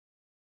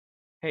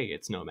Hey,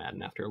 it's Nomad,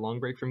 and after a long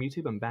break from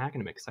YouTube, I'm back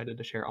and I'm excited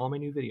to share all my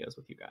new videos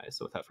with you guys.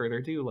 So without further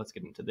ado, let's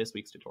get into this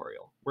week's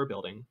tutorial. We're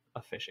building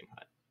a fishing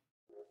hut.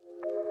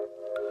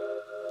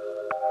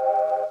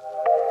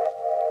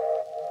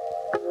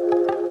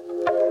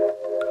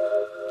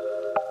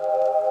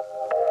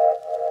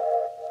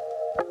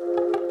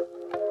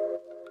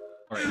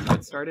 Alright, to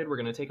get started, we're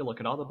going to take a look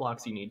at all the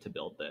blocks you need to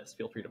build this.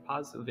 Feel free to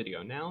pause the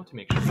video now to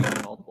make sure you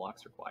have all the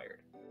blocks required.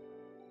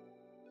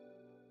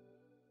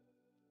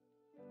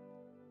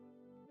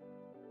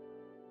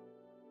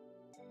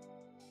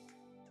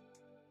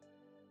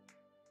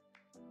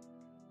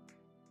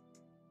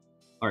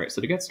 Alright,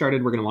 so to get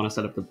started, we're going to want to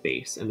set up the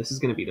base, and this is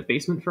going to be the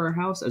basement for our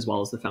house, as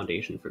well as the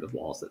foundation for the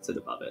walls that sit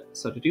above it.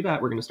 So to do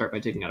that, we're going to start by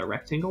digging out a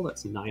rectangle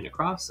that's 9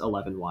 across,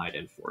 11 wide,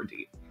 and 4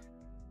 deep.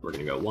 We're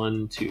going to go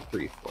 1, 2,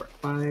 3, 4,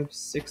 5,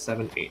 6,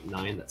 7, 8,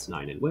 9, that's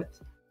 9 in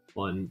width.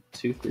 1,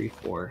 2, 3,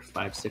 4,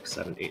 5, 6,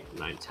 7, 8,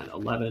 9, 10,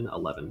 11,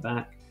 11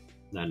 back,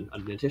 then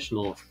an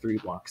additional 3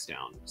 blocks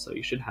down. So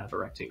you should have a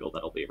rectangle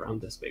that'll be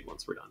around this big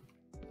once we're done.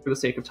 For the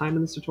sake of time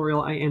in this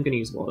tutorial, I am going to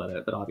use World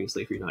Edit, but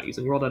obviously if you're not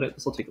using World Edit,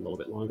 this will take a little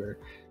bit longer.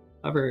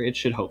 However, it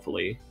should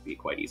hopefully be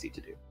quite easy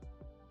to do.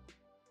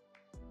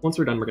 Once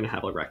we're done, we're going to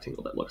have a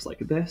rectangle that looks like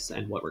this,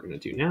 and what we're going to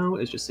do now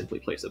is just simply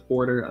place a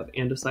border of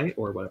andesite,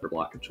 or whatever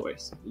block of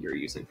choice you're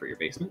using for your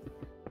basement,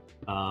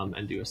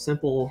 and do a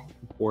simple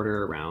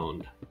border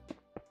around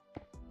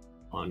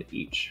on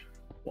each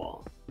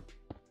wall.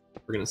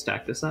 We're going to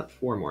stack this up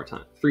 3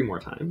 more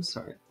times,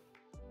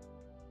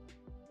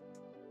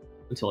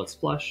 until it's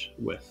flush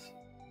with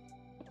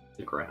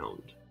the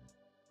ground.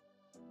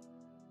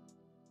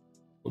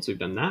 Once we've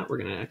done that, we're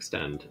going to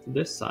extend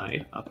this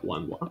side up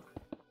 1 block,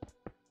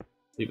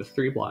 leave a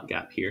 3 block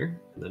gap here,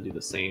 and then do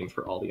the same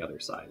for all the other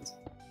sides.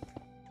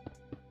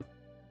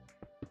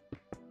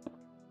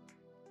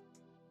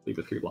 Leave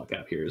a 3 block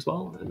gap here as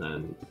well, and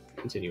then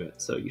continue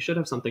it. So you should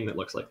have something that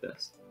looks like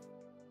this.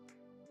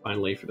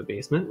 Finally, for the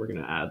basement, we're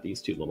going to add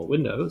these 2 little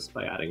windows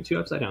by adding 2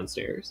 upside down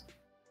stairs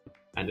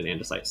and an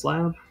andesite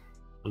slab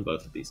on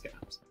both of these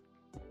gaps.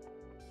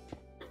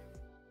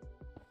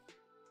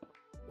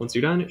 Once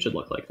you're done, it should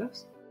look like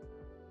this.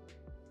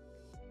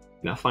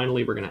 Now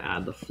finally, we're going to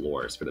add the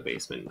floors for the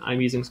basement.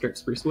 I'm using stripped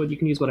spruce wood. You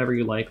can use whatever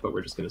you like, but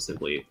we're just going to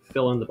simply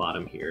fill in the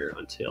bottom here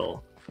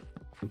until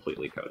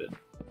completely coated.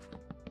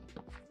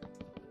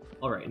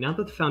 Alright, now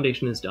that the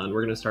foundation is done,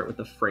 we're going to start with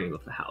the frame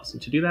of the house.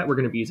 And to do that, we're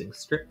going to be using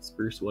stripped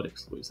spruce wood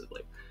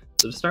exclusively.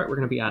 So to start, we're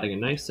going to be adding a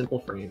nice simple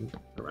frame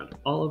around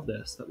all of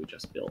this that we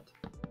just built.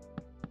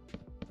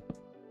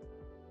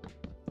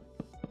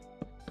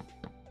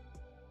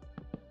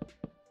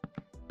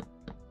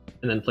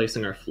 And then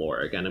placing our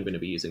floor. Again, I'm going to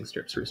be using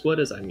stripped spruce wood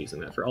as I'm using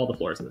that for all the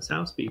floors in this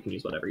house, but you can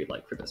use whatever you'd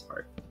like for this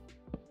part.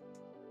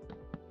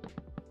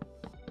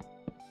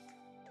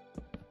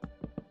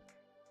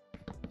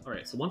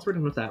 Alright, so once we're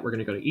done with that, we're going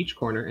to go to each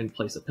corner and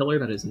place a pillar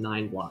that is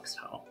 9 blocks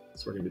tall.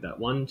 So we're going to do that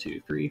 1,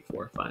 2, 3,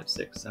 4, 5,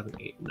 6, 7,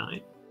 8,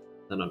 9.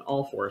 Then on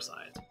all 4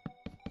 sides.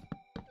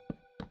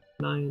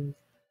 9.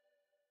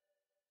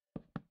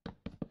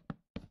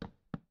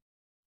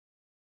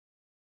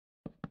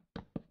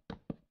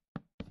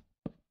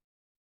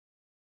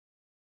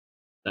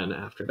 Then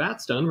after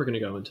that's done, we're going to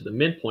go into the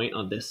midpoint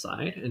on this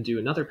side and do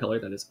another pillar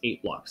that is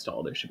 8 blocks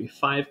tall. There should be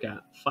 5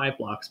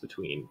 blocks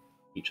between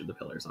each of the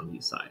pillars on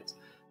these sides.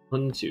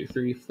 1, 2,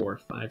 3, 4,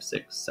 5,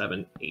 6,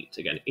 7, 8.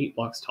 Again, 8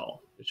 blocks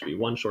tall. It should be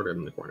 1 shorter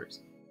than the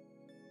corners.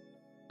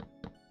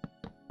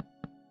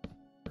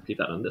 Repeat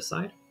that on this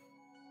side.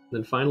 And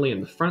then finally,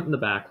 in the front and the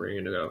back, we're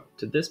going to go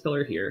to this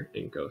pillar here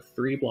and go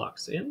 3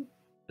 blocks in,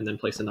 and then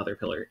place another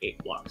pillar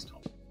 8 blocks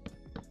tall.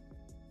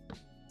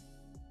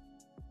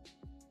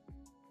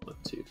 1,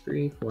 2,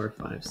 3, 4,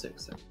 5,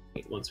 6, 7,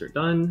 8. Once we're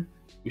done,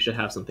 you should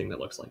have something that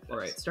looks like this.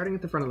 Alright, starting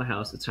at the front of the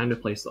house, it's time to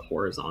place the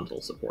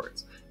horizontal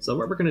supports. So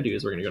what we're going to do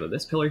is we're going to go to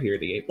this pillar here,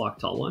 the 8 block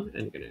tall one,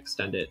 and we're going to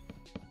extend it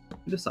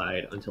to the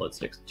side until it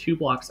sticks 2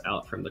 blocks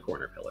out from the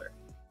corner pillar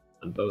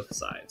on both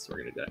sides. So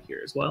we're going to do that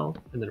here as well,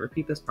 and then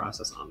repeat this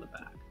process on the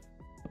back.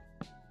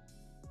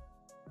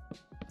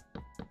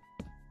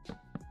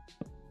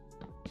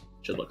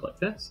 It should look like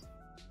this.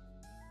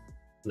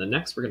 And then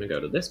next we're going to go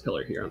to this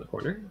pillar here on the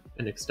corner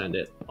and extend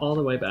it all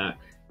the way back,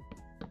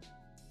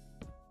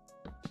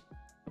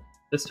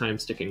 this time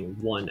sticking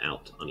 1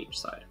 out on each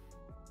side.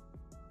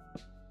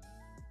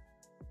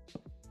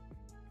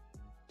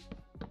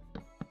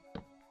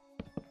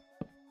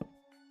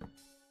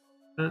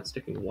 That's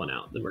sticking 1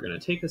 out. Then we're going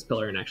to take this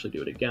pillar and actually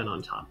do it again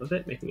on top of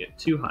it, making it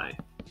 2 high.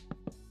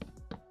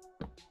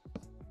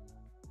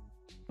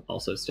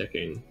 Also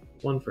sticking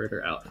 1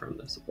 further out from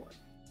the support.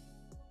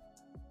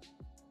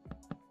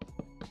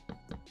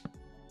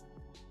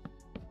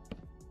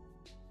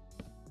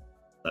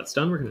 That's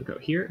done, we're going to go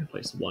here and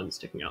place 1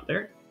 sticking out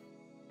there,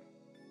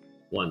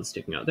 1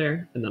 sticking out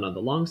there, and then on the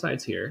long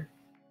sides here,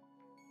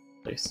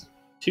 place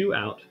 2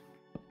 out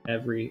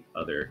every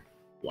other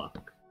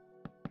block.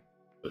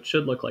 So it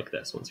should look like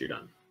this once you're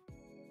done.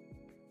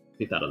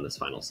 Repeat that on this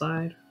final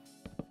side,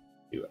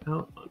 2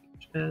 out on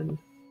each end.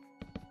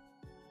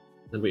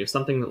 Then we have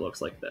something that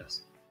looks like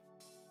this.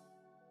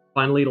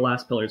 Finally, the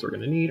last pillars we're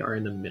going to need are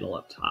in the middle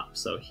up top.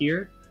 So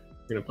here,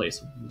 we're going to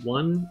place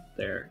one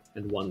there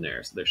and one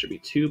there. So there should be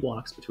 2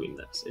 blocks between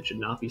this. It should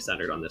not be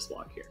centered on this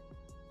block here.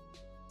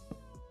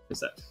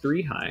 Is that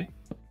 3 high?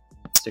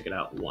 Stick it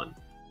out 1.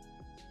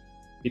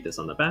 Repeat this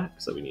on the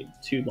back. So we need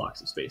 2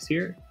 blocks of space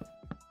here,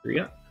 3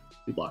 up,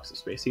 2 blocks of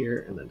space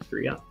here, and then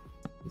 3 up,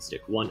 and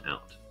stick 1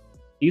 out.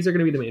 These are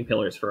going to be the main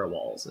pillars for our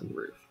walls and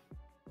roof.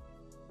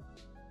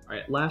 All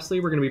right, lastly,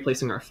 we're going to be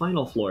placing our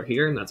final floor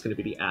here, and that's going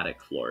to be the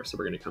attic floor. So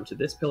we're going to come to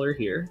this pillar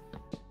here,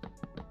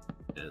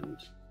 and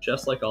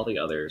just like all the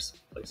others,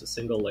 place a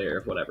single layer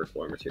of whatever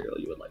floor material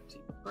you would like to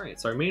use. All right,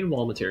 so our main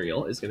wall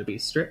material is going to be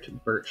stripped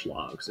birch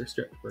logs, or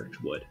stripped birch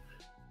wood.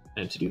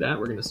 And to do that,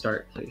 we're going to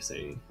start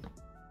placing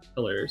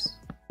pillars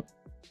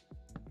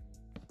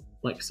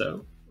like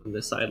so, on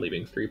this side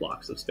leaving 3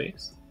 blocks of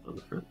space on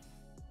the front.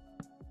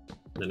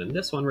 And then in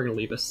this one, we're going to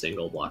leave a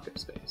single block of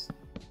space.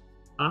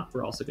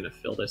 We're also going to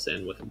fill this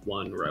in with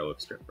 1 row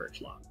of stripped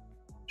birch log.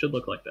 It should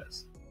look like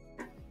this.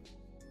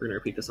 We're going to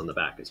repeat this on the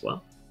back as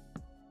well.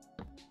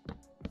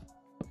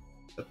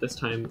 But this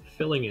time,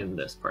 filling in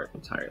this part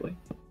entirely.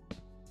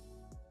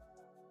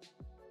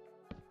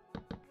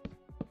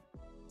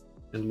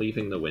 And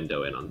leaving the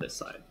window in on this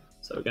side.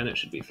 So again, it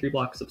should be 3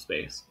 blocks of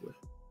space with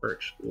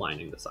birch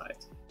lining the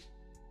sides.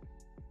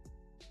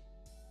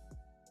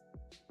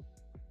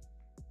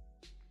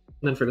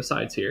 And then for the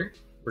sides here,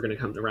 we're going to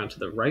come around to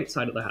the right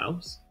side of the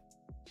house.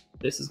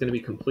 This is going to be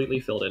completely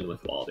filled in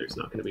with wall. There's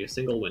not going to be a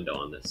single window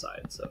on this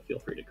side, so feel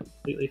free to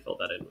completely fill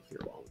that in with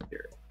your wall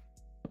material.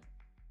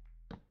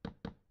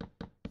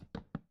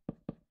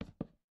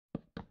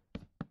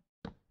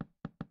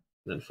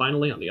 And then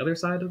finally, on the other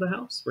side of the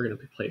house, we're going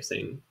to be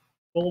placing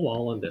full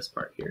wall on this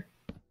part here.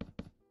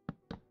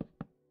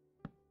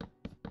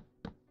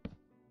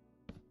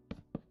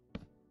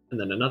 And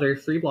then another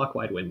 3 block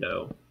wide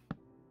window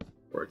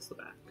towards the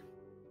back.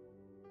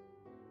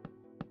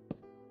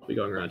 I'll be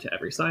going around to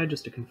every side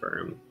just to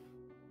confirm.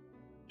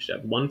 We should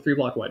have 1 3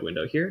 block wide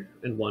window here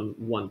and 1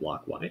 1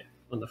 block wide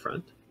on the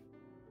front.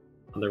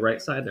 On the right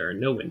side, there are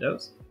no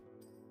windows.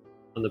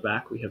 On the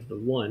back, we have the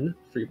 1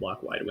 3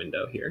 block wide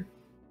window here.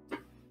 And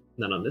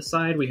then on this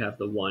side, we have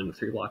the 1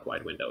 3 block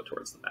wide window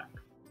towards the back.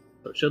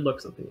 So it should look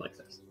something like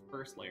this.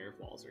 First layer of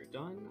walls are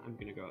done. I'm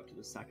going to go up to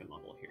the second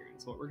level here. And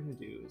so what we're going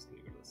to do is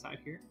going to go to the side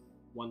here,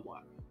 1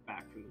 block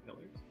back from the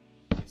pillars.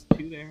 There's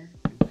 2 there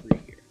and 3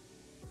 here.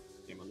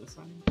 Same on this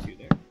side, 2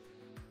 there,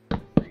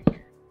 and 3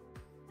 here.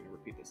 I'm going to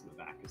repeat this in the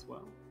back as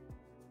well.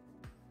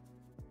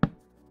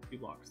 2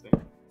 blocks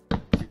there,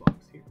 3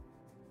 blocks here.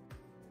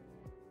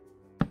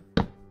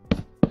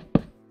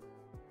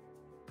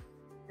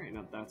 Alright,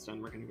 now that that's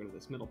done, we're going to go to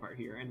this middle part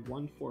here, and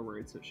 1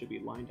 forward, so it should be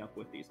lined up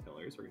with these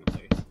pillars. We're going to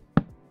place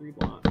 3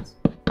 blocks,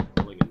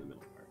 filling in the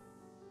middle part.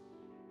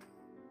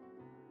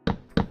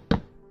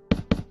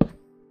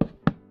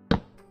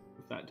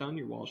 With that done,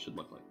 your walls should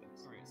look like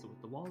this. Alright, so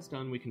with the walls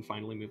done, we can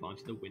finally move on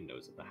to the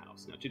windows of the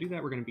house. Now to do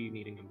that, we're going to be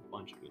needing a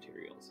bunch of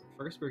materials.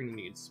 First, we're going to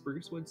need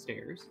spruce wood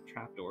stairs,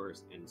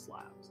 trapdoors, and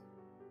slabs.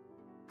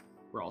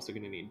 We're also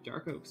going to need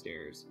dark oak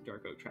stairs,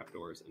 dark oak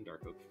trapdoors, and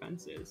dark oak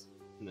fences.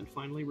 And then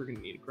finally, we're going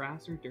to need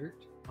grass or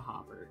dirt, a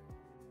hopper,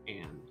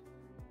 and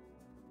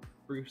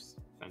spruce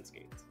fence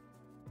gates.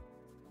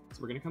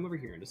 So we're going to come over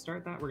here, and to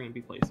start that, we're going to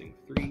be placing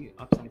 3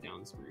 upside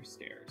down spruce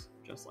stairs,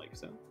 just like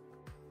so.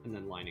 And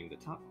then lining the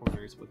top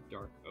corners with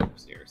dark oak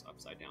stairs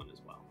upside down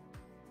as well.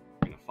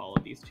 We're going to follow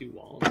these 2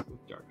 walls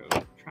with dark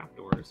oak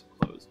trapdoors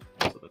closed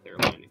so that they're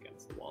lined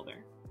against the wall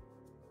there.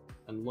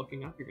 And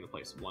looking up, you're going to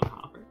place 1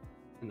 hopper,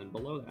 and then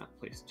below that,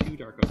 place 2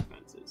 dark oak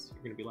fences.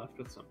 You're going to be left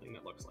with something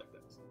that looks like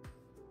this.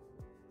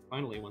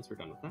 Finally, once we're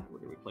done with that, we're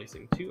going to be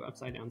placing 2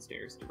 upside down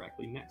stairs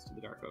directly next to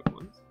the dark oak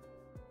ones,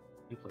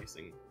 and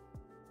placing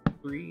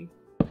 3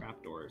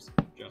 trapdoors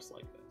just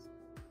like this.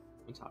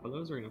 On top of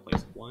those, we're going to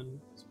place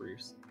 1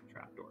 spruce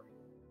trapdoor.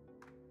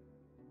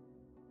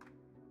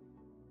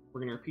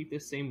 We're going to repeat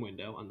this same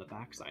window on the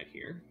back side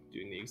here,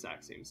 doing the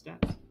exact same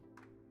steps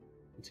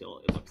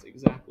until it looks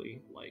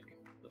exactly like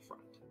the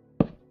front.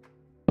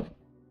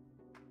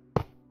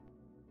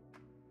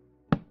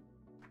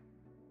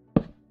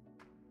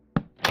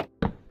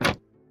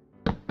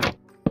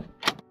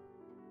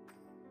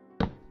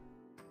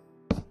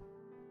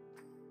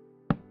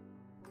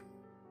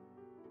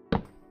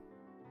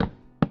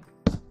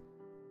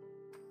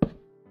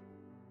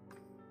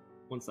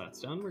 Once that's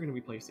done, we're going to be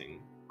placing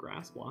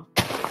grass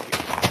blocks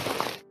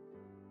here.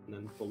 And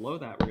then below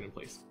that, we're going to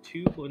place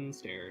 2 wooden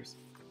stairs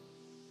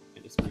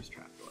and a spruce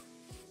trapdoor.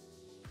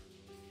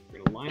 We're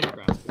going to line the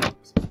grass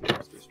blocks with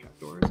the spruce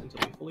trapdoors until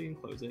we fully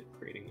enclose it,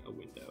 creating a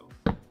window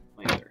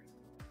like there.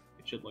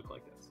 It should look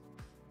like this.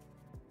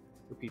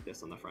 Repeat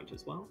this on the front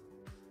as well.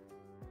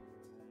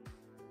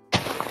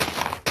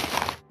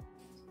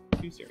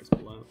 2 stairs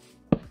below,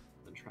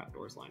 and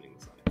trapdoors lining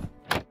the side.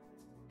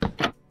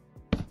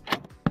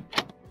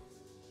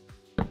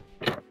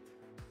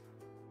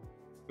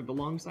 For the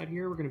long side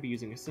here, we're going to be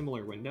using a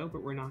similar window,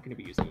 but we're not going to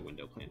be using a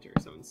window planter.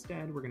 So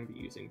instead, we're going to be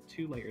using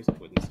 2 layers of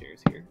wooden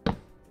stairs here,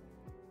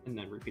 and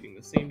then repeating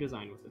the same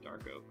design with the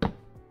dark oak.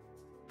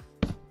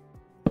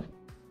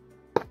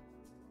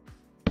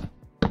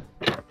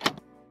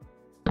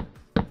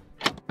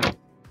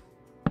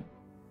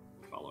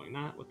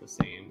 following that with the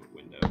same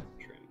window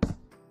trim.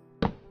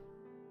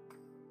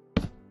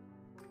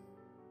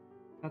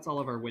 That's all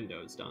of our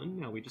windows done.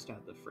 Now we just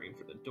add the frame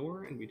for the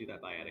door, and we do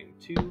that by adding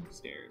 2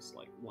 stairs,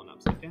 like one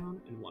upside down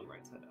and one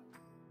right side up.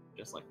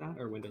 Just like that,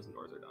 our windows and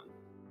doors are done.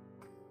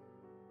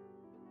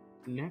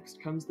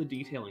 Next comes the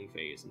detailing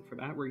phase, and for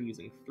that we're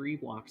using 3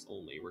 blocks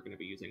only. We're going to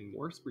be using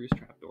more spruce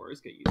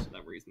trapdoors, get used to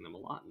them, we're using them a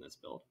lot in this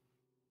build.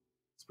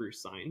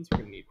 Spruce signs, we're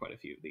going to need quite a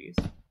few of these,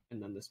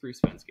 and then the spruce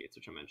fence gates,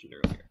 which I mentioned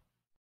earlier.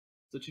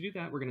 So to do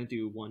that, we're going to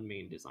do one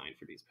main design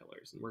for these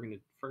pillars, and we're going to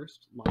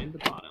first line the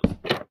bottom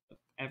of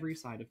every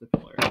side of the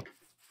pillar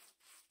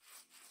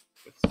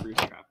with spruce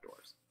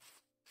trapdoors.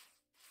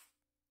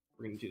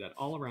 We're going to do that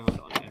all around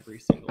on every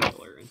single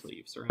pillar until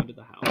you've surrounded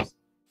the house.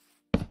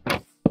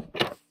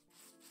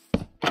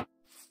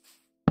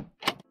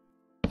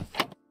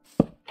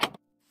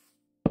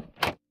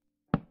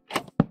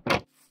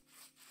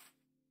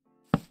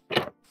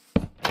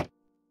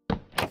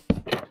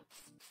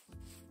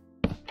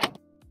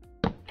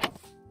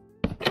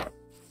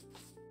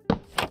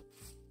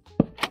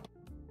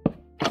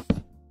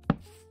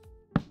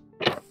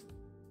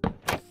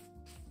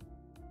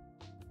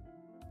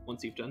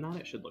 Once you've done that,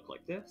 it should look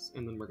like this,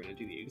 and then we're going to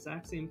do the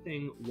exact same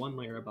thing one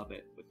layer above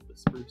it with the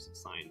spruce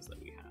signs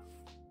that we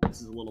have. This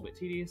is a little bit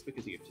tedious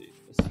because you have to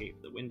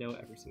escape the window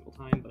every single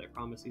time, but I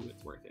promise you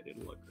it's worth it.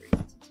 It'll look great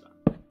once it's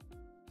done.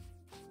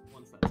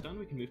 Once that's done,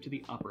 we can move to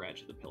the upper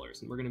edge of the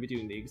pillars, and we're going to be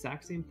doing the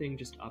exact same thing,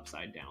 just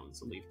upside down.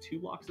 So leave 2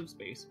 blocks of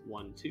space,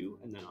 1, 2,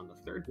 and then on the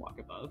 3rd block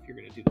above, you're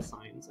going to do the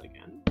signs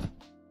again,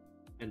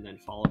 and then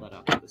follow that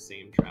up with the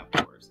same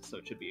trapdoors. So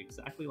it should be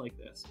exactly like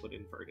this, but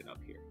inverted up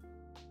here.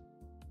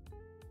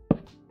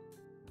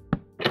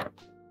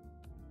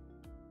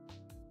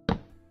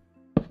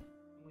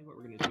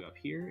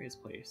 Here is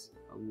place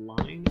a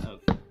line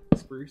of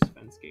spruce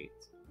fence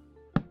gates,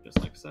 just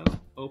like so,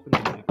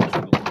 opening every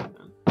single one of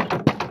them.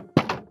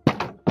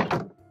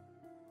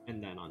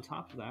 And then on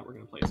top of that, we're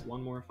going to place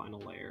one more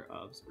final layer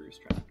of spruce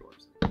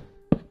trapdoors.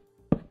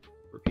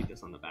 Repeat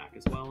this on the back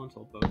as well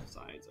until both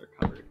sides are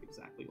covered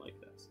exactly like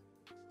this.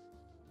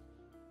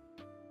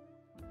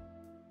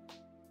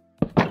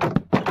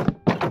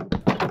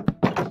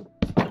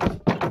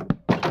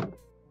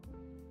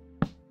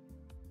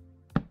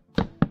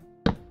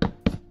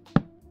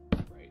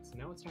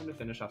 It's time to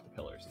finish off the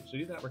pillars, and to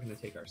do that we're going to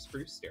take our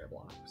spruce stair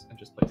blocks and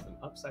just place them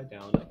upside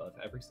down above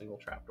every single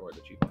trapdoor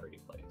that you've already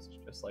placed,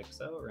 just like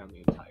so, around the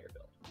entire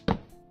build.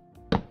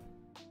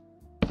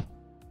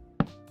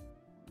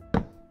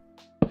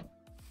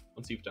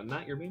 Once you've done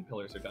that, your main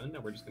pillars are done. Now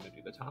we're just going to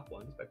do the top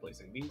ones by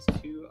placing these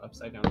 2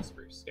 upside down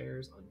spruce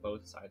stairs on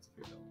both sides of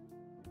your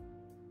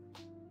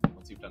build.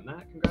 Once you've done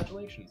that,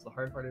 congratulations, the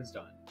hard part is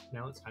done.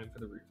 Now it's time for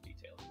the roof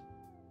detailing.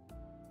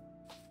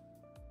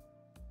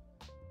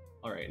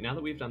 Alright, now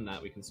that we've done that,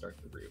 we can start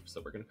the roof.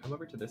 So we're going to come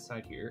over to this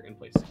side here and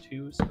place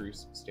 2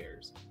 spruce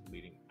stairs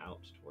leading out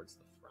towards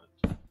the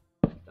front.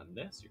 When you've done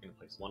this, you're going to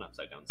place 1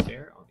 upside down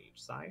stair on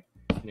each side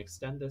and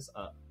extend this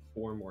up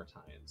 4 more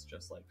times,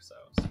 just like so.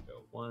 So you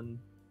go 1,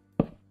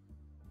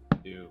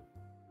 2,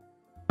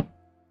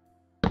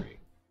 3,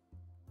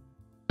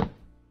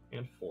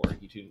 and 4.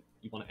 You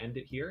want to end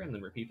it here and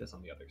then repeat this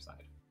on the other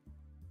side.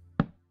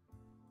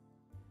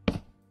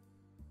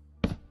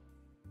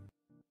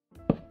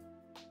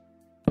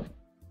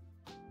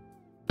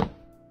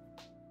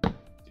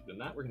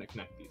 That we're going to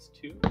connect these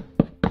 2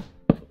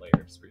 with a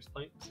layer of spruce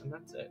planks, and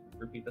that's it.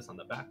 Repeat this on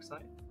the back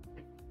side,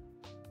 and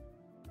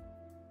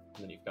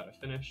then you've got a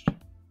finished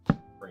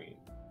frame.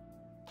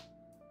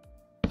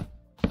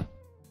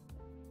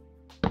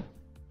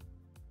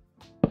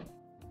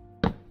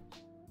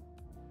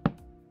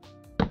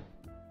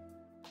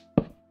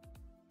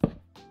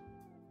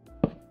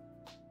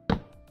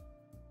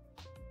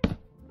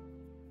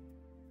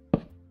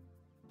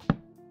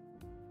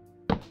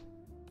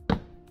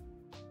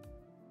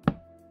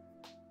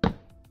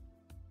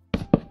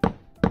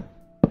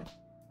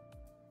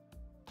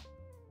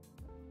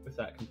 With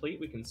that complete,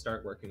 we can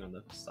start working on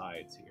the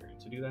sides here. And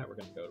to do that, we're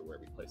going to go to where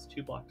we place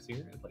 2 blocks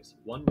here and place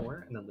 1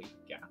 more and then leave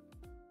a gap.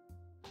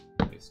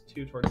 Place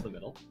 2 towards the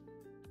middle,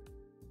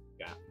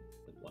 gap,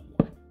 and 1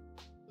 more.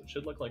 So it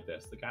should look like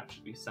this. The gap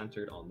should be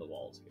centered on the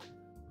walls here.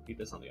 Repeat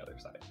this on the other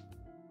side.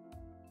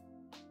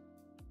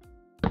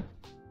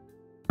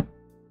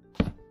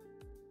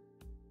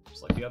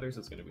 Just like the others,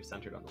 it's going to be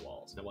centered on the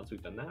walls. Now once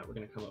we've done that, we're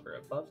going to come over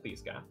above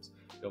these gaps,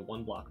 go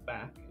 1 block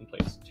back, and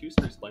place 2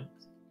 spruce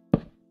planks,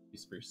 2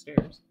 spruce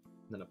stairs,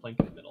 and then a plank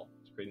in the middle,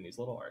 creating these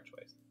little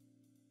archways.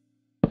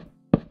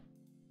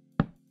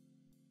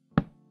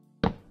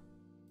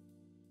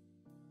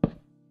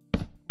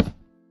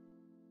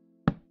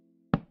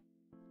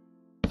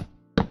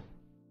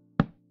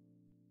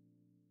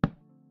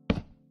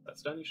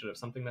 That's done, you should have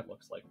something that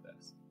looks like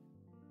this.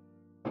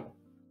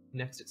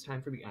 Next, it's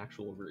time for the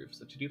actual roof.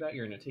 So to do that,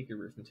 you're going to take your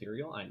roof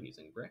material, I'm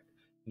using brick,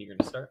 and you're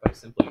going to start by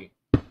simply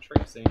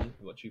tracing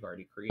what you've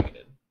already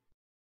created.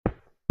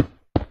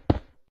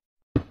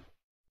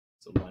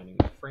 So lining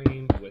the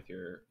frame with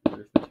your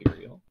roof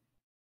material.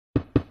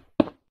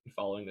 Keep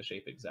following the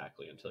shape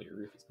exactly until your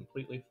roof is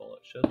completely full.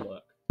 It should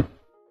look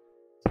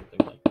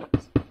something like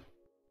this.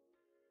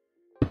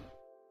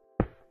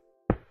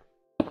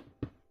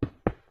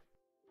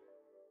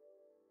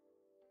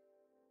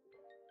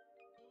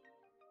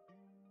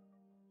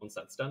 Once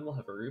that's done, we'll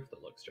have a roof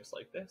that looks just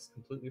like this,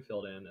 completely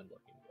filled in and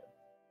looking good.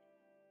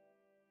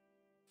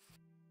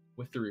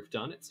 With the roof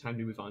done, it's time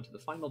to move on to the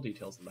final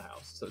details of the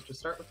house. So to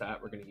start with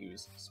that, we're going to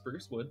use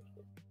spruce wood,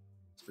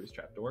 spruce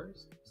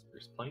trapdoors,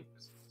 spruce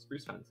planks,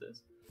 spruce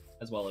fences,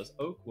 as well as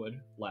oak wood,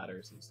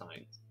 ladders, and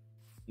signs.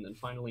 And then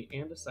finally,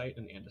 andesite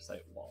and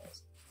andesite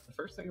walls. The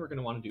first thing we're going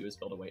to want to do is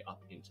build a way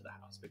up into the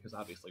house, because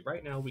obviously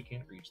right now we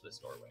can't reach this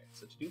doorway.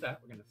 So to do that,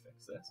 we're going to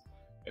fix this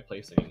by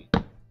placing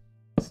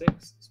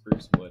 6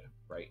 spruce wood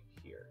right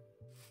here.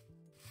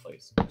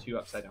 Place 2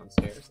 upside down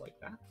stairs like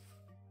that,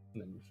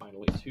 and then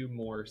finally 2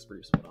 more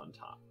spruce wood on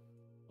top.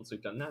 Once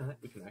we've done that,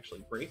 we can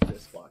actually break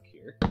this block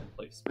here and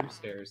place spruce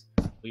stairs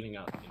leading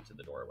up into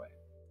the doorway.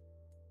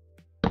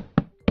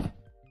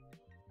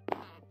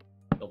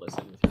 Fill this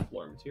in with your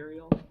floor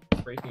material,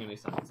 breaking any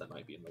signs that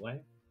might be in the way,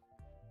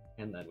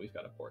 and then we've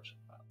got a porch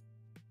up.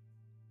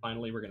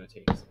 Finally, we're going to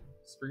take some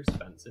spruce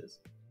fences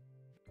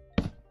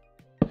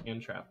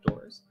and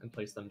trapdoors and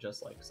place them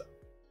just like so.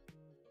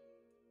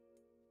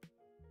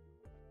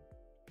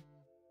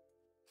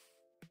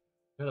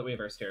 Now that we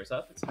have our stairs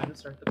up, it's time to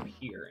start the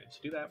pier, and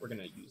to do that, we're going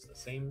to use the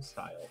same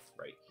style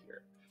right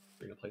here.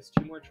 We're going to place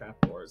 2 more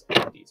trapdoors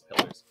on these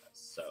pillars as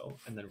so,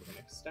 and then we're going to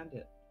extend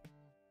it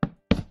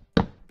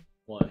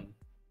 1,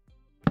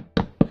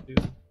 2,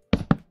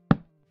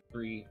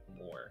 3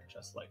 more,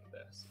 just like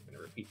this. We're going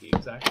to repeat the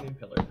exact same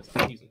pillar because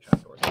I'm using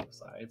trapdoors on the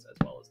sides as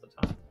well as the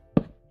top,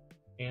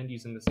 and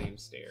using the same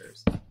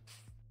stairs in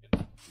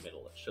the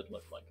middle. It should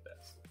look like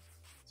this.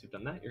 Once you've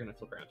done that, you're going to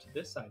flip around to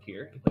this side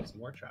here and place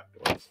more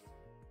trapdoors,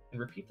 and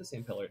repeat the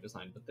same pillar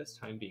design, but this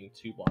time being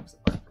 2 blocks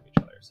apart from each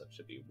other. So it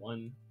should be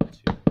 1, 2.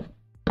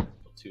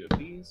 Build 2 of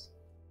these,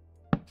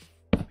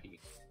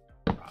 repeat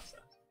the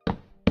process.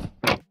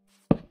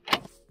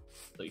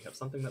 So you have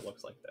something that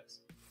looks like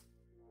this.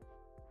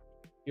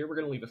 Here we're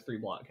going to leave a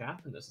 3-block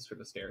gap, and this is for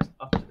the stairs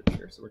up to the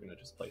pier, so we're going to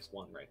just place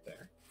 1 right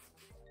there.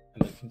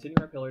 And then continue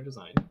our pillar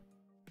design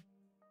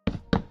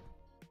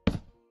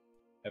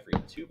every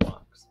 2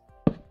 blocks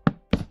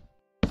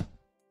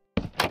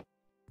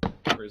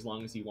for as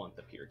long as you want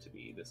the pier to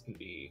be. This can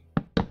be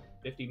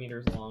 50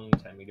 meters long,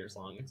 10 meters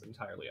long, it's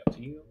entirely up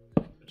to you.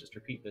 But just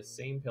repeat this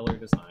same pillar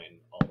design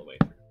all the way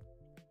through.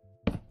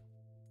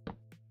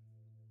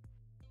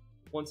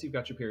 Once you've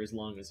got your pier as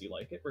long as you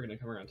like it, we're going to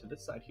come around to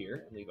this side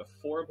here and leave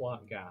a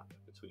 4-block gap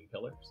between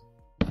pillars,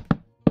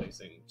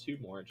 placing 2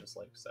 more just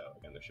like so.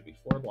 Again, there should be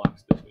 4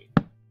 blocks between.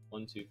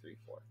 1, 2, 3,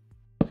 4.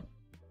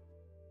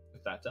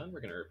 With that done, we're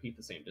going to repeat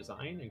the same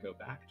design and go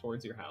back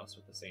towards your house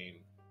with the same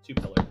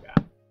 2-pillar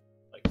gap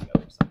like the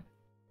other side.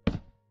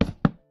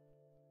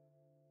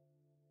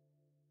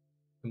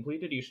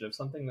 Completed, you should have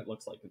something that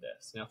looks like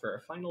this. Now for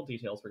our final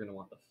details, we're going to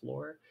want the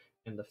floor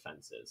and the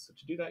fences. So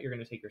to do that, you're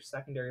going to take your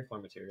secondary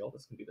floor material.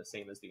 This can be the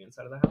same as the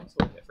inside of the house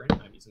or different.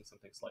 I'm using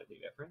something slightly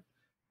different.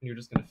 And you're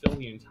just going to fill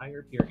the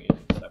entire pier in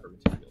with whatever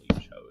material you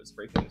chose.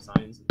 Break any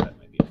signs that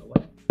might be in the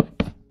way.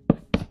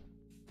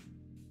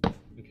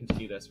 And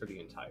continue this for the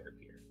entire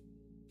pier.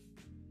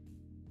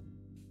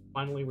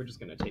 Finally, we're just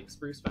going to take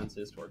spruce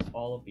fences towards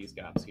all of these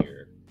gaps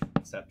here,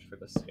 except for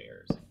the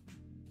stairs.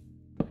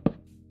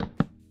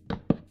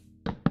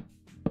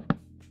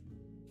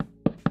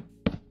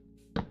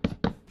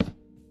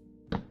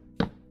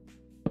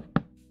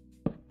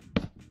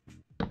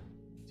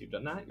 Once you've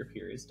done that, your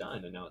pier is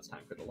done, and now it's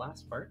time for the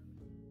last part,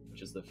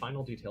 which is the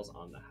final details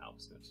on the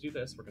house. Now to do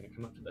this, we're going to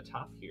come up to the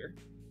top here,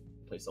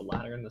 place a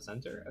ladder in the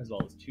center, as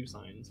well as 2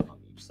 signs on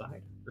each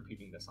side,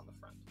 repeating this on the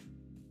front.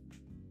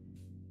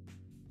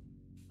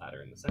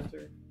 Ladder in the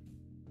center,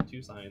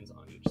 2 signs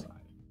on each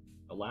side.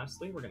 Now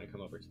lastly, we're going to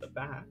come over to the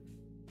back,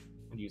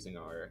 and using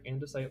our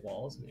andesite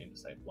walls and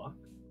andesite block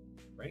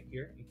right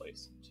here, and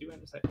place 2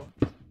 andesite blocks,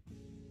 as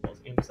well as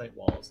andesite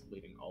walls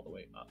leading all the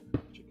way up,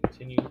 which will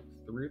continue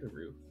through the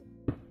roof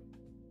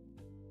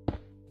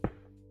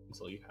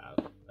until you have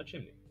a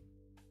chimney.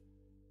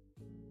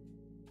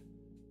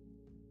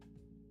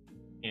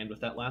 And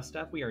with that last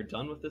step, we are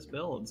done with this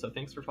build, so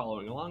thanks for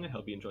following along. I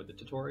hope you enjoyed the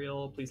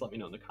tutorial. Please let me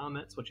know in the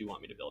comments what you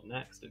want me to build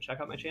next, and check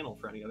out my channel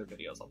for any other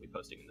videos I'll be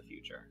posting in the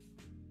future.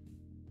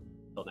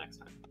 Till next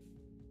time.